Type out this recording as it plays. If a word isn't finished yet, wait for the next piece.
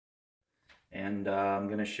and I'm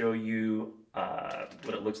going to show you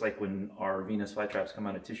what it looks like when our Venus flytraps come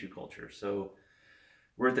out of tissue culture. So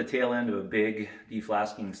we're at the tail end of a big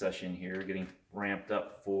deflasking session here, getting ramped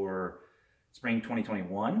up for spring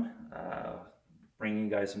 2021, bringing you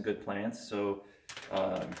guys some good plants. So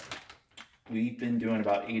we've been doing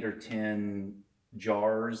about 8 or 10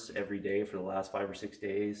 jars every day for the last 5 or 6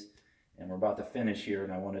 days, and we're about to finish here,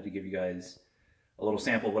 and I wanted to give you guys a little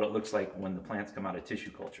sample of what it looks like when the plants come out of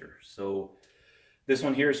tissue culture. So this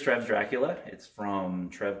one here is Trev's Dracula. It's from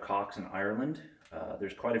Trev Cox in Ireland.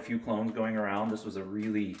 There's quite a few clones going around. This was a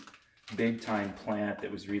really big time plant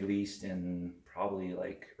that was released in probably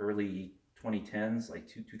like early 2010s, like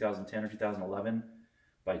 2010 or 2011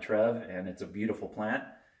 by Trev, and it's a beautiful plant.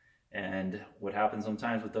 And what happens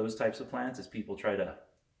sometimes with those types of plants is people try to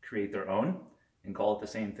create their own and call it the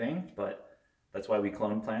same thing, but that's why we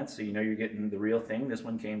clone plants, so you know you're getting the real thing. This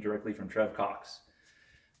one came directly from Trev Cox.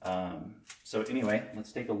 So anyway,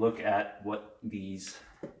 let's take a look at what these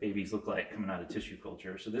babies look like coming out of tissue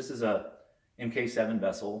culture. So this is a MK7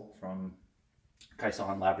 vessel from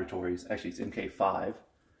Kaison Laboratories. Actually, it's MK5.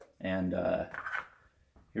 And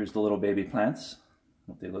here's the little baby plants,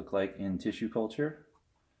 what they look like in tissue culture.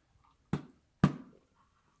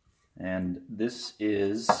 And this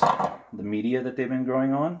is the media that they've been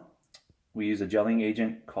growing on. We use a gelling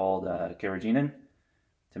agent called carrageenan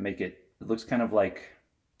to make it, it looks kind of like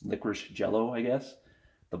licorice jello, I guess.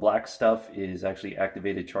 The black stuff is actually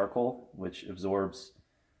activated charcoal, which absorbs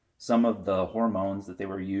some of the hormones that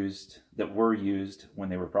were used when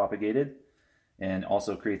they were propagated, and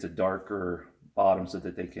also creates a darker bottom so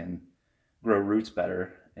that they can grow roots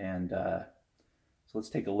better. And so let's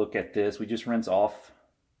take a look at this. We just rinse off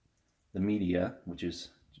the media, which is,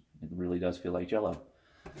 it really does feel like jello.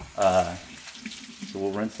 So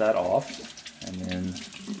we'll rinse that off and then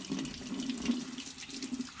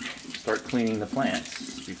start cleaning the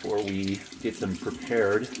plants before we get them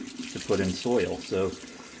prepared to put in soil. So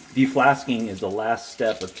deflasking is the last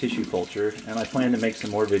step of tissue culture, and I plan to make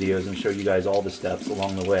some more videos and show you guys all the steps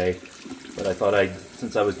along the way. But I thought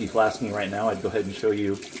since I was deflasking right now, I'd go ahead and show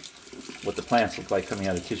you what the plants look like coming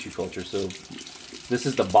out of tissue culture. So this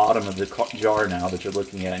is the bottom of the jar now that you're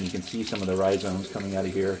looking at, and you can see some of the rhizomes coming out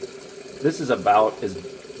of here. This is about as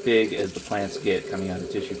big as the plants get coming out of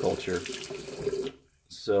tissue culture.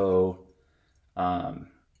 So,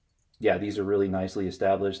 yeah, these are really nicely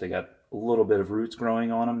established. They got a little bit of roots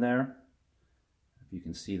growing on them there, if you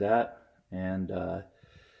can see that. And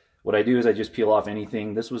what I do is I just peel off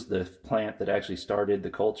anything. This was the plant that actually started the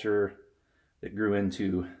culture that grew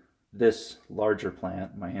into this larger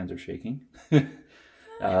plant. My hands are shaking.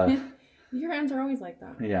 Your hands are always like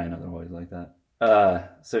that. Yeah, I know, they're always like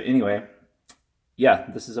that. So anyway, yeah,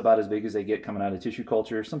 this is about as big as they get coming out of tissue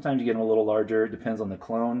culture. Sometimes you get them a little larger. It depends on the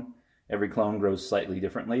clone. Every clone grows slightly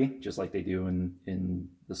differently, just like they do in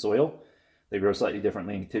the soil. They grow slightly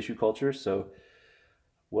differently in tissue culture. So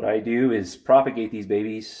what I do is propagate these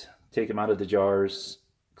babies, take them out of the jars,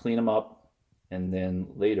 clean them up, and then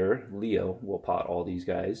later Leo will pot all these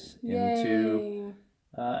guys into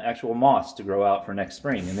actual moss to grow out for next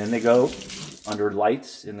spring. And then they go under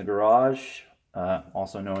lights in the garage,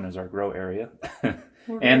 also known as our grow area,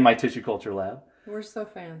 and my tissue culture lab. We're so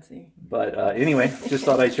fancy. But anyway, just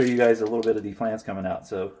thought I'd show you guys a little bit of the plants coming out.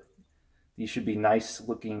 So these should be nice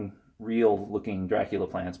looking, real looking Dracula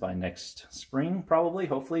plants by next spring, probably,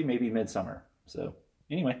 hopefully, maybe midsummer. So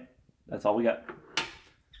anyway, that's all we got.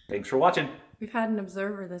 Thanks for watching. We've had an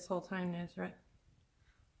observer this whole time, Nez, right?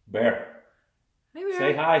 Bear. Hi, Bear.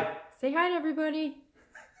 Say hi. Say hi to everybody.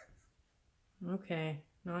 Okay,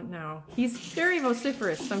 not now. He's very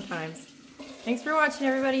vociferous sometimes. Thanks for watching,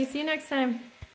 everybody. See you next time.